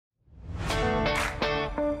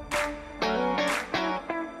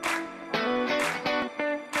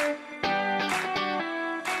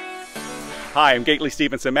Hi, I'm Gately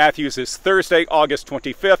Stevenson Matthews. It's Thursday, August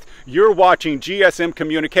 25th. You're watching GSM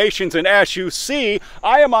Communications, and as you see,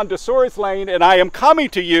 I am on DeSores Lane, and I am coming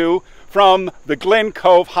to you from the Glen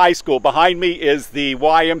Cove High School. Behind me is the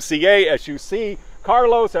YMCA. As you see,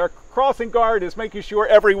 Carlos, our crossing guard, is making sure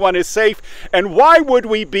everyone is safe. And why would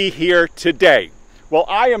we be here today? Well,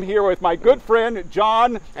 I am here with my good friend,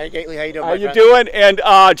 John. Hey, Gately, how you doing? How you doing? And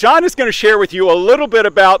John is going to share with you a little bit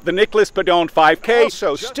about the Nicholas Padone 5K.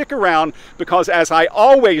 So stick around, because as I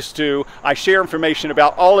always do, I share information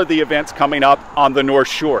about all of the events coming up on the North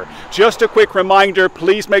Shore. Just a quick reminder,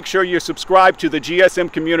 please make sure you subscribe to the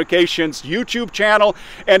GSM Communications YouTube channel.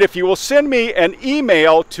 And if you will send me an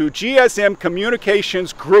email to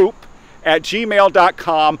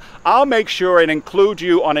gsmcommunicationsgroup@gmail.com. I'll make sure and include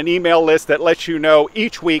you on an email list that lets you know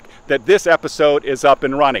each week that this episode is up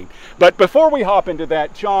and running. But before we hop into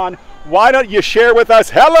that, John, why don't you share with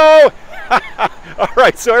us? Hello! All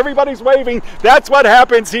right, so everybody's waving. That's what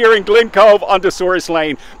happens here in Glen Cove on DeSores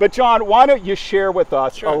Lane. But John, why don't you share with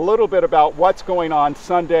us a little bit about what's going on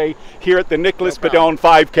Sunday here at the Nicholas Padone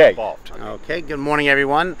 5K? Okay, good morning,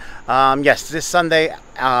 everyone. Yes, this Sunday,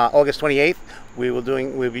 August 28th, we'll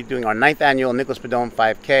be doing our 9th annual Nicholas Padone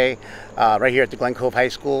 5K right here at the Glen Cove High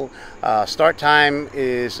School. Start time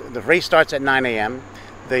is, the race starts at 9 a.m.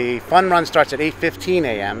 The fun run starts at 8:15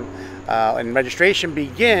 a.m. And registration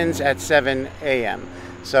begins at 7 a.m.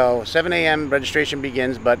 So 7 a.m. registration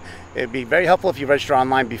begins, but it'd be very helpful if you register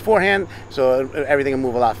online beforehand, so everything will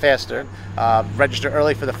move a lot faster. Register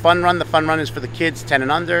early for the fun run. The fun run is for the kids 10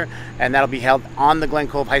 and under, and that'll be held on the Glen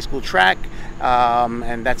Cove High School track,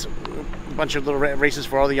 and that's a bunch of little races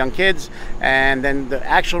for all the young kids. And then the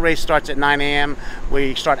actual race starts at 9 a.m.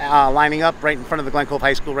 We start lining up right in front of the Glen Cove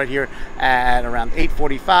High School right here at around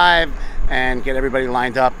 8:45 and get everybody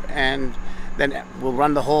lined up, and then we'll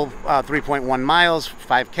run the whole 3.1 miles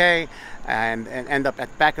 5K and end up at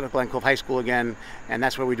the back of the Glen Cove High School again, and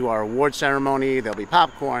that's where we do our award ceremony. There'll be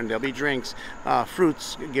popcorn, there'll be drinks,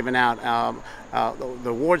 fruits given out, the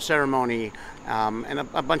award ceremony, and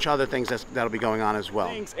a bunch of other things that'll be going on as well.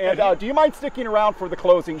 Thanks. And do you mind sticking around for the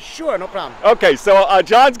closing? Sure, no problem. Okay, so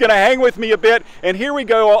John's going to hang with me a bit, and here we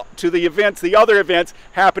go to the events, the other events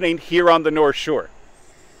happening here on the North Shore.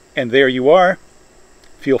 And there you are.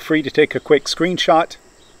 Feel free to take a quick screenshot.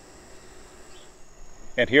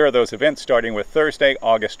 And here are those events starting with Thursday,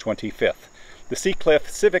 August 25th. The Seacliff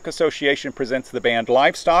Civic Association presents the band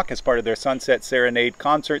Livestock as part of their Sunset Serenade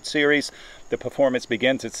concert series. The performance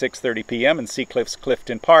begins at 6:30 p.m. in Seacliff's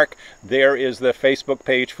Clifton Park. There is the Facebook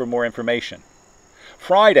page for more information.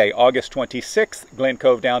 Friday, August 26th, Glen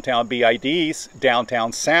Cove Downtown BID's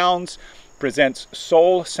Downtown Sounds presents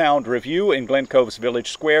Soul Sound Review in Glen Cove's Village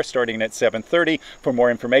Square starting at 7:30. For more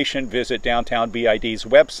information, visit Downtown BID's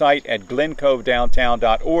website at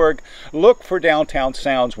glencovedowntown.org. Look for Downtown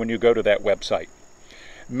Sounds when you go to that website.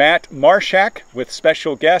 Matt Marshak with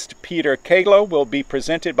special guest Peter Kalo will be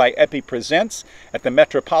presented by Epi Presents at the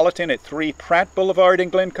Metropolitan at 3 Pratt Boulevard in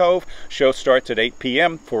Glen Cove. Show starts at 8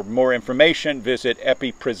 p.m. For more information, visit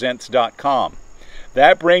epipresents.com.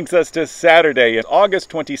 That brings us to Saturday, August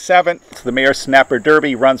 27th. The Mayor's Snapper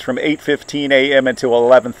Derby runs from 8:15 a.m. until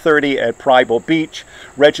 11:30 at Prible Beach.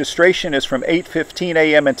 Registration is from 8:15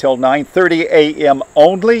 a.m. until 9:30 a.m.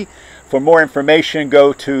 only. For more information,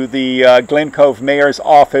 go to the Glen Cove Mayor's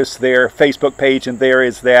office, their Facebook page, and there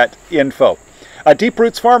is that info. Deep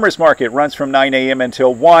Roots Farmers Market runs from 9 a.m.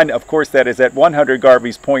 until 1. Of course, that is at 100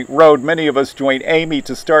 Garvey's Point Road. Many of us join Amy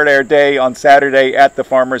to start our day on Saturday at the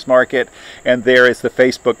Farmers Market, and there is the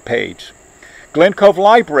Facebook page. Glen Cove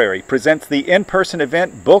Library presents the in-person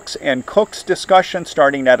event Books and Cooks discussion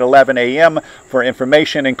starting at 11 a.m. For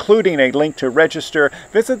information, including a link to register,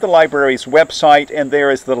 visit the library's website, and there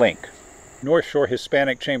is the link. North Shore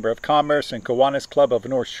Hispanic Chamber of Commerce and Kiwanis Club of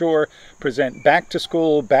North Shore present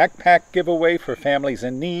back-to-school backpack giveaway for families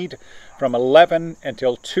in need from 11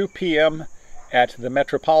 until 2 p.m. at the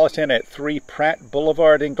Metropolitan at 3 Pratt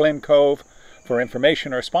Boulevard in Glen Cove. For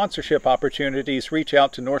information or sponsorship opportunities, reach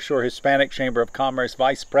out to North Shore Hispanic Chamber of Commerce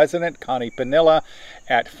Vice President Connie Panilla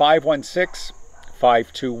at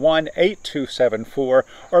 516-521-8274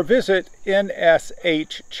 or visit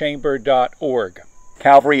nshchamber.org.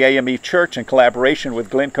 Calvary AME Church, in collaboration with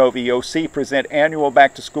Glen Cove EOC, present annual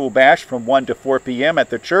back-to-school bash from 1 to 4 p.m. at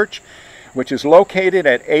the church, which is located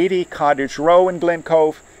at 80 Cottage Row in Glen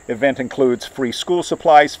Cove. Event includes free school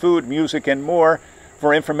supplies, food, music, and more.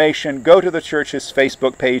 For information, go to the church's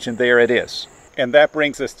Facebook page, and there it is. And that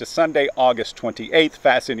brings us to Sunday, August 28th.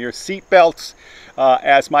 Fasten your seatbelts.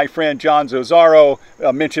 As my friend John Zozzaro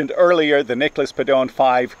mentioned earlier, the Nicholas Padone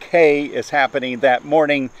 5K is happening that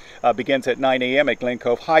morning. Begins at 9 a.m. at Glen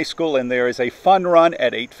Cove High School, and there is a fun run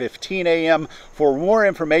at 8:15 a.m. For more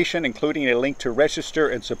information, including a link to register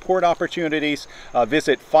and support opportunities,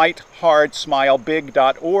 visit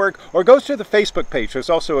fighthard.smilebig.org or go to the Facebook page. There's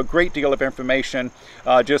also a great deal of information.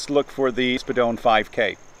 Just look for the Padone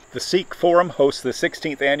 5K. The Sikh Forum hosts the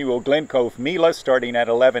 16th annual Glen Cove Mela starting at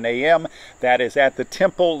 11 a.m. That is at the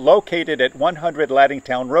temple located at 100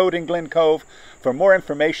 Laddingtown Road in Glen Cove. For more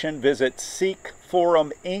information, visit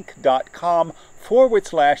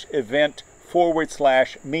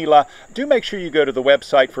sikhforuminc.com/event/Mela. Do make sure you go to the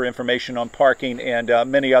website for information on parking and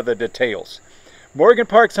many other details. Morgan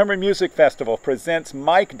Park Summer Music Festival presents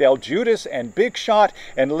Mike Del Judas and Big Shot,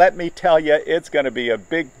 and let me tell you, it's going to be a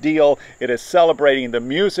big deal. It is celebrating the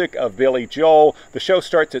music of Billy Joel. The show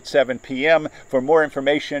starts at 7 p.m. For more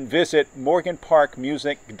information, visit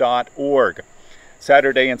morganparkmusic.org.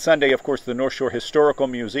 Saturday and Sunday, of course, the North Shore Historical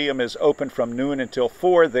Museum is open from noon until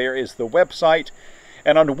 4. There is the website.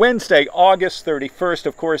 And on Wednesday, August 31st,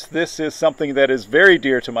 of course, this is something that is very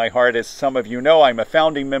dear to my heart. As some of you know, I'm a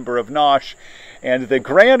founding member of NOSH, and the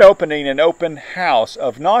grand opening and open house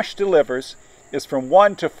of NOSH Delivers is from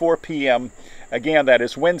 1 to 4 p.m. Again, that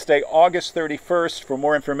is Wednesday, August 31st. For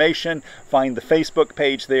more information, find the Facebook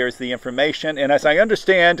page. There's the information. And as I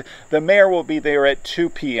understand, the mayor will be there at 2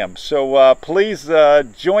 p.m. So please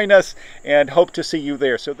join us and hope to see you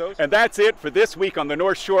there. And that's it for this week on the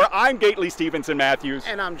North Shore. I'm Gately Stevenson Matthews.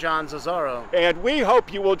 And I'm John Zozzaro. And we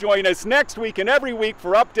hope you will join us next week and every week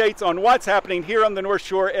for updates on what's happening here on the North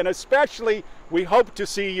Shore, and especially we hope to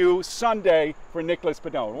see you Sunday for Nicholas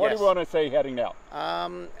Padone. What do you want to say heading out?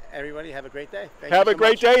 Everybody have a great day. Have a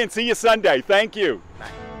great day and see you Sunday. Thank you.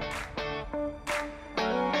 Bye.